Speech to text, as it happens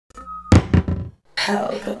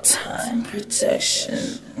Pelpa time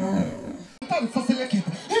protection. Good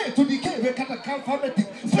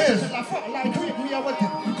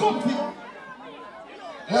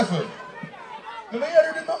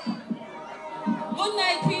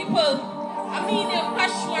night, people. I mean, you're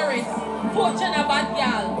Cash Morris, fortune a bad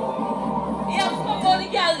girl. You have some money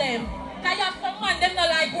girl them. Now you have some man them not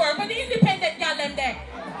like work, but the independent girl them there.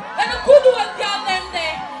 And the good old girl them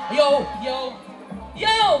there.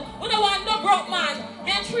 Yo, we don't want no broke man.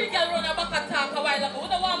 Me and 3 girls run a back attack a while ago. We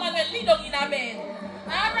don't want man when lead down in a bed.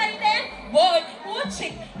 Alright then, boy, watch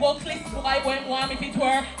it. Buckless boy, when warm if it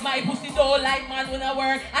were. My pussy don't like man when I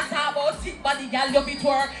work. I saw about sick body girl if it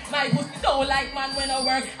were. My pussy don't like man when I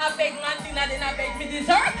work. I beg man dinner, then I beg me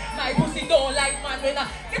dessert. My pussy don't like man when I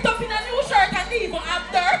get up in a new shirt and even have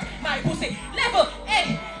dirt. My pussy level,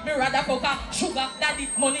 eh. Me rather fuck a sugar daddy,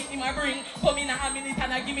 money in my bring. Come in a minute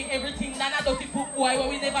and I give me everything than a dirty foot boy where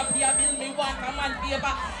we never pay a bill. Me want a man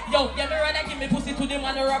paper. Yo, yeah, me rather give me pussy to the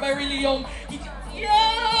man who robber really young. Yo,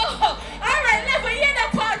 alright, level, hear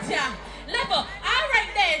that part, yeah. Level,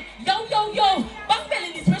 alright then. Yo, back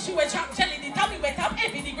belly this when she was chop jelly, the tummy wet up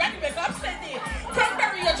heavy, the granny wake up steady.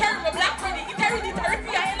 Cranberry, your cherry, my black ready, it carry the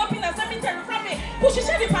therapy, I end up in a cemetery from me. Push a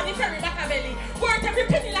Chevy pan the ferry, back a belly. Worth every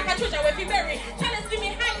penny like a treasure with me berry. Challenge give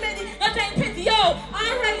me high medi, not trying petty, yo.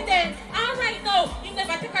 Alright then, alright now. You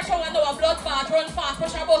never take a shower, no a blood bath, run fast,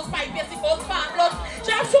 push a bus pipe, basic bus fast, blood.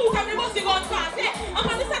 Sharp shoot and me must be gone fast, yeah. I'm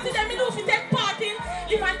on the Saturday, me know if you take part in.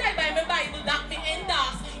 Live and die by me Bible, that me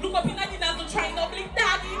endorse. Look up in a dinner to try no blink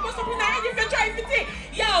daddy. Must up in a head if you try to take.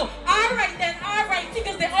 Yo, alright then, alright.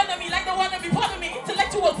 Niggas they honor me like they wanna be part of me.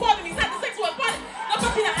 Intellectual part of me, not the sexual part. Not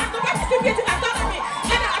up in a act of participating as autonomy.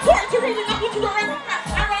 And I authority really not to the rest.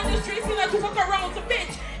 Around the streets, you know, to fuck around to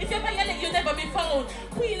bitch. If you ever yell it, you'll never be found.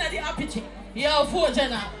 Queen of the apogee. Yo, for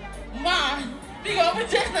Jenna. Man, big up with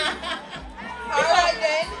Jenna. Alright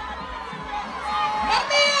then.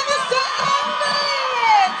 Mommy, Mr.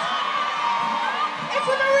 Ambulance! If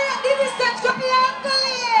you don't read this, that's from the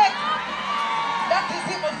ambulance! That is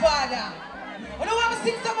it, my father. You don't want to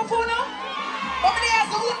sing some for now? But me has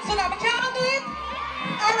a hook so now, I can't handle it.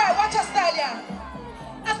 Alright, watch your style, yeah.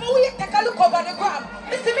 As my week take a look over the gram,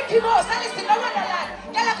 Mr. Mickey Mouse, I listen to Wonderland.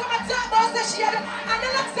 Y'all come and talk about the shit, and the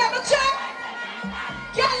next time I check.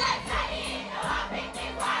 Y'all like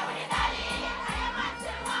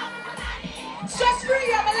stress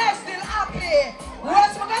free, I'm a life still happy.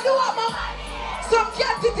 What's my gonna do, man? Some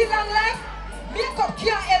can't do it long life. Makeup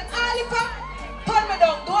can't help Alifa. Turn me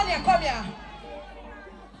down, Donia, come here.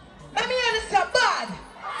 Let me understand bad.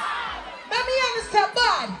 Let me understand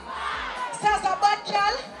bad. Sounds a bad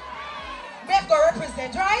girl. Me have to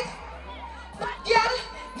represent, right? Bad girl.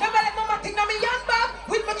 Never let mama think I'm a young bag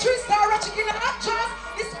with my 3-star ratchet in the actress.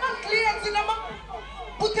 This man claims in the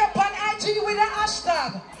put up on IG with an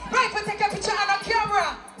hashtag. Right, we take a picture on a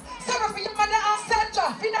camera. Sorry for your mother and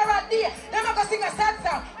Sandra. Funeral day. Them are going to sing a sad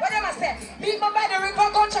song. What them I say? Meet me by the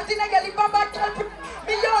river, gunshot in a girl, live bad girl.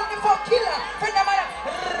 Million before killer. Friend of mother.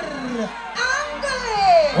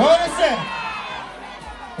 Angle. What is it?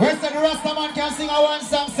 Where's the Rasta man can sing a one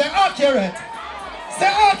song? Say accurate.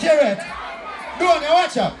 Say accurate. Don't you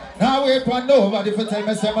watch out. Now wait for nobody for tell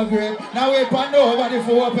me I'm great. Now wait for nobody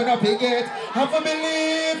for open up a gate. I for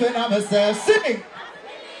believe in myself. Sing.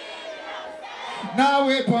 Now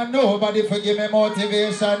wait for nobody for give me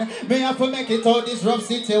motivation. Me have to make it out this rough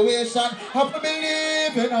situation. Have to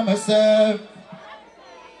believe in myself.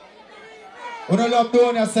 When I love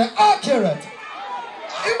doing I say accurate.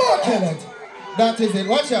 Immaculate. That is it.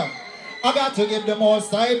 Watch out. I got to give the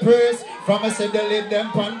most high praise. From I said they live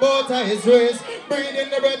them pan both of his race. Breathing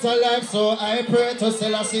the breath of life, so I pray to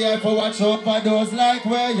Selassie I for watch out for those like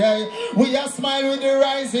where yeah. We are smile with the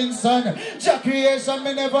rising sun. Jah creation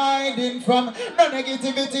me never hiding from. No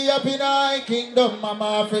negativity up in our kingdom.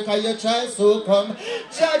 Mama Africa your child so come.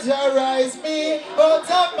 Jah rise me out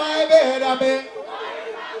of my bed and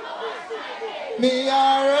me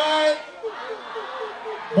alright.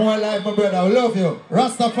 More life, my brother. I love you.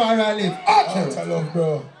 Rastafari live. Okay. I love,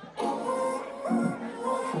 bro.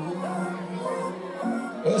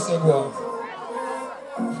 Let's go.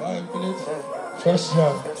 5 minutes. First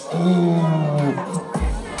job. Ooh.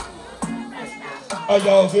 I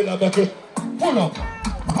y'all feel like that. Pull up.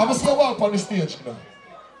 I'm going to see you walk on the stage. You know.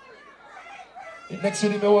 The next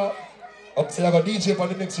rhythm you want. I'm saying I got DJ on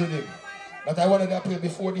the next rhythm. That I wanted to play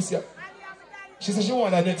before this year. She said she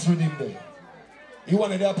wanted the next rhythm there. You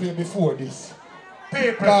wanted to play before this.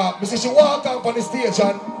 Paper. Me say she walk up on the stage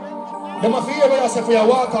and them a feel when I say for you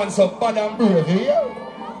walk on so bad and brave, yeah?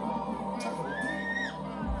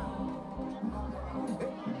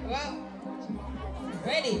 Well,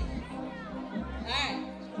 ready. Alright,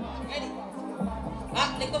 ready?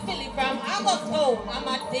 Hot like a Philly from Augusto. I'm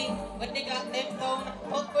a thing, but they got them sound.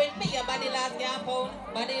 Fuck with me, your body last year pound.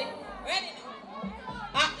 Body, ready now?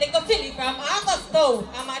 Hot like a Philly from Augusto.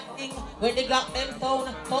 I'm a thing, when they got them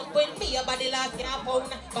sound. Fuck with me, your body last year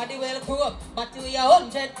pound. Body well grew up, but to your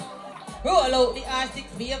 100. Roll out the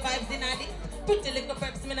R6, be a vibes in a dick. Pretty little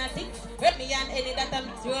preps, me not think. Rep me and any that I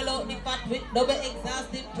mix. Roll out the fat with double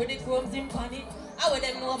exhaustive. Pretty chromes in panic. How would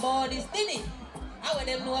them know about this thing? How would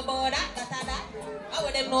them know about that? How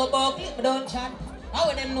would them know about clip don't chat? How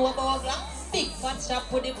would them know about glass? Big fat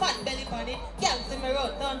shop with the fat belly pan it. Can't see me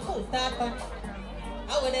road down full start pan.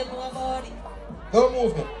 How would them know about it? Don't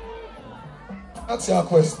move me. Ask your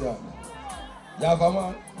question. You have a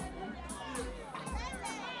man?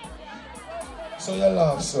 So you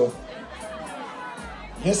laugh, so.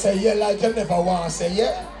 You say yeah like you never want to say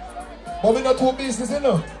yeah. But we not too business, you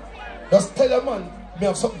know. Just tell a man, me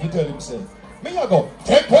have something to tell him, say. Me a go,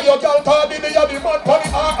 take for your girl, call me a the man,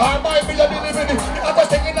 pony, mind me a the living. I was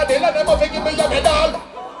taking a deal and them of give me a medal.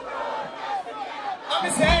 I'm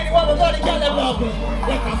say anyone but the girl them love me.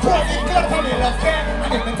 Like a funny club for me love care.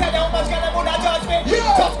 And if I tell you how much girl them would judge me.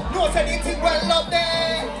 Yeah. Just know say anything well up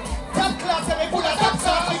there. Top class and me full of top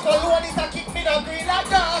sauce. Because one is a kick me the green like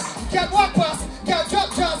dust. Can't walk past, can't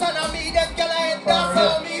drop jaws. And I me them girl I end up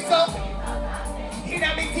for me so. In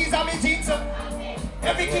a me tees and me jeans up.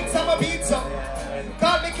 Every king summer beats up.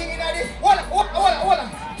 Call me king in a day. Walla.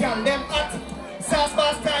 Girl them hot. Sauce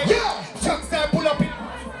bar style. Yeah. Chuck style pull up in.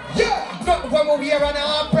 Yeah. Not one we wear on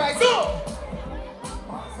our price. No.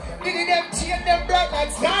 Did them chain them bright like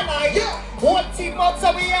starlight. Yeah. One team up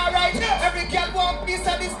so we are right. Yeah. Every girl want this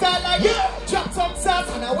and this starlight. Yeah. Drop some sauce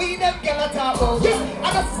and we them girl at our boat. Yeah. And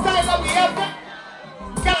that's the style that we have.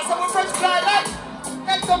 Girl some French fly like.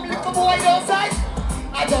 Like some little boy outside.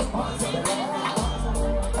 I just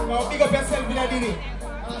big up yourself in a diddy.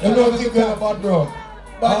 You know what you're going about, bro.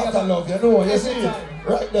 Heart and love, you know, you see it.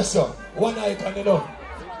 Right there, sir. One icon, you know.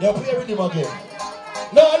 You play with him again.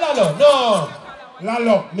 No, Lalo, no.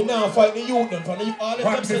 Lalo, me now fight the youth them from the all the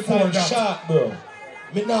time before shot, bro.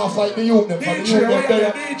 Me now fight the youth them from the youth them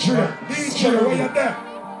there. DJ, where you there?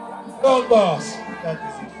 No, boss. That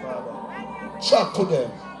is it, father. Shot to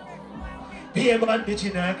them. Be a man bitch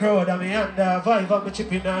in a crowd, and me under vibe, and me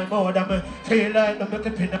chipping on more than me feel like I'm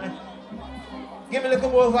clipping on. Give me a little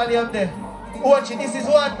more volume there. Watch it, this is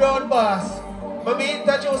one brown boss. I mean,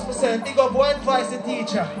 introduce myself, dig up one voice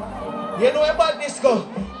teacher. You know about this go?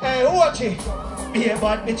 Hey, watch it. Be a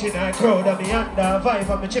bad bitch in a crowd, and me under vibe,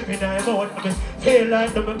 and me chipping on more than me feel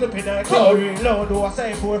like I'm clipping on. Crowd reload, do a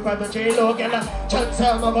say 4 5 and J-Lo, get a chance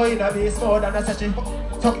I'm a boy in a beast more than a such a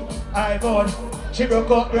fuck, I board. She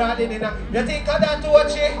broke up riding in a. You think of that to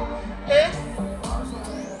watch it? Eh?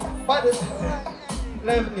 What is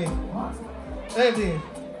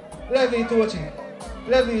Lovely to watch it.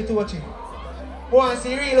 Lovely to watch it. Once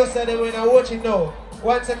you real say them when I watch it now.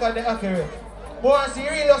 1 second they accurate. Once you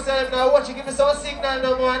real say them now watch it, give me some signal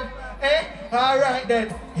no man. Eh? Alright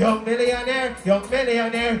then. Young millionaire.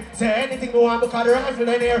 Say anything you want because the rifle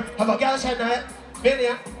in here. Have a girl shine at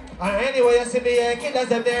million. And anyway, you see me, killers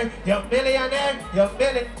them there. Young millionaire.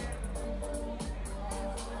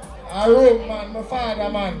 I room, man, my father,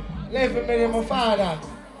 man. Left me, my father.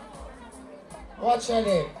 Watch your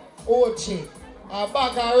name. Ochi. I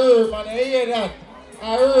back a room, man, I hear that.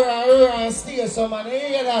 I hear and stay some, man, I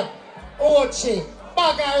hear that. Ochi.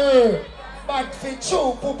 Back a room. Back for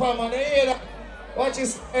true, poopa, man, I hear that. Watch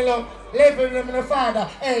his hello. Level them in the father,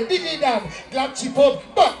 hey, diggy down, glad chip up,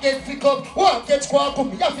 back get pick up, walk get squawk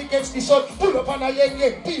up, ya fi get the shot, pull up on a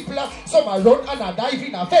yang, people, some a run and a dive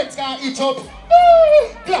in a fence car each up,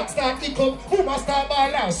 glad start kick up, woman start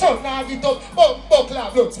ball now, son now get up,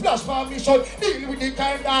 buckler, blood splash for me shot, deal with the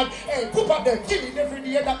kind dog, hey, poop up them, killing every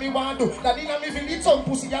day that me want to, that in a me village, some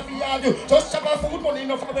pussy ya fi hard do, just chop a food money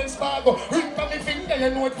enough for Wells Fargo, ring from me finger, you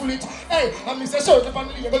know it full it, hey, and me say shirt up on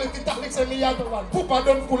the label, if the tactics and me have the one, poop up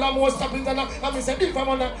done full of most and me say, big for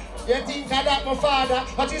money, you think that my father,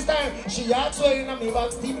 at his time, she had swearing on me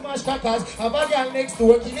back, Steve Mash crackers, have a girl next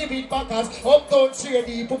door, killing big packers, uptown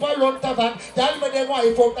shady, poopa run tavern, tell me them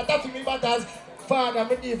wife up, that have me batters, father,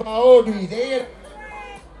 me never hold with it.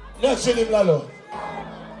 Let's chill him, Lalo.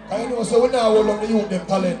 I know, so we now hold on the youth, them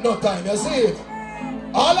talent, no time, you see it?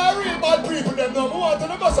 All our real bad people, them know, want to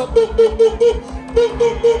go so boom, boom, boom, boom, boom,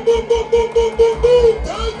 boom, boom, boom, boom, boom, boom, boom, boom,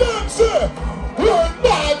 tell them, say, run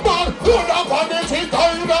bad man, run up on the street,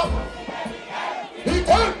 he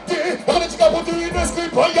can't do it, and it's got to put you in the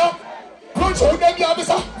script for you. Run through them, you have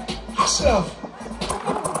to Ash love.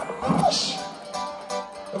 Ash.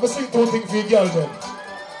 Never sing two things for your girl then.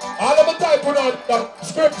 All of the type of that.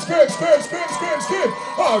 Scream.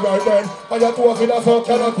 Alright then. When you're talking a fuck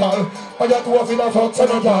and a gal. When you're talking a fuck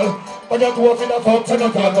and a gal. When you're talking a fuck and a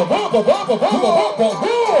gal.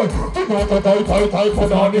 You know the type for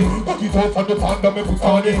Nani. But you talk on the pan that me put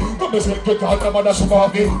on it. Don't miss it, you can't have a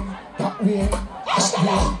shabby. That way.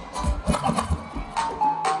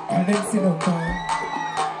 And then sit up,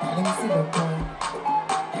 and then sit up,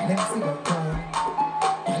 and then sit up,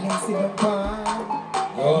 and then sit up,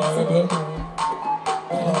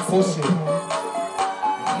 pussy.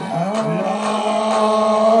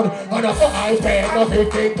 Lord, and a 5, 10,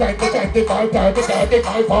 15, 20, 25, 30,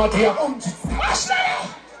 35, 40.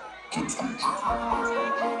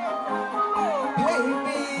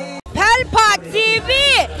 Pelpa TV!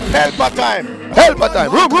 Pelpa time! Pelpa time!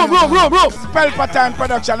 Room! Pelpa time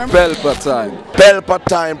production! Pelpa time! Pelpa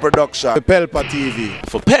time production! Pelpa TV!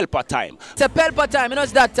 For Pelpa time! It's a Pelpa time, you know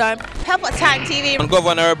it's that time. Pelpa time TV! I'm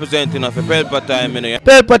governor representing of Pelpa time, you know.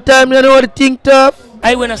 Pelpa time, you know what the thing tough?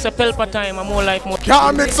 I when I say Pelpa time, I'm more like more.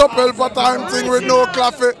 Can't mix up Pelpa time thing with no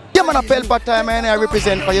coffee. Yeah, man, a Pelpa time, and I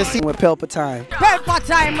represent for you. See, with Pelpa time. Pelpa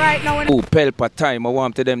time right now. Oh, Pelpa time, I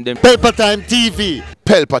want to them. Pelpa time TV.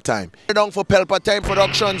 Pelpa time. You're down for Pelpa time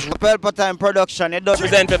productions. Pelpa time production, it does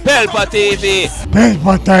represent for Pelpa TV.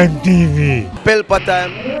 Pelpa time TV. Pelpa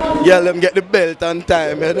time. Yeah, let them get the belt on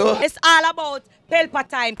time, you know. It's all about Pelpa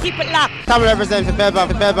time. Keep it locked. Come represent for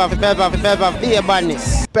Pelpa, be a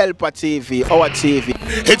badness. Pelpa TV, our TV.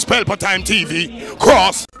 It's Pelpa time TV.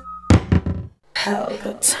 Cross.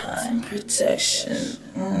 Pelpa time protection.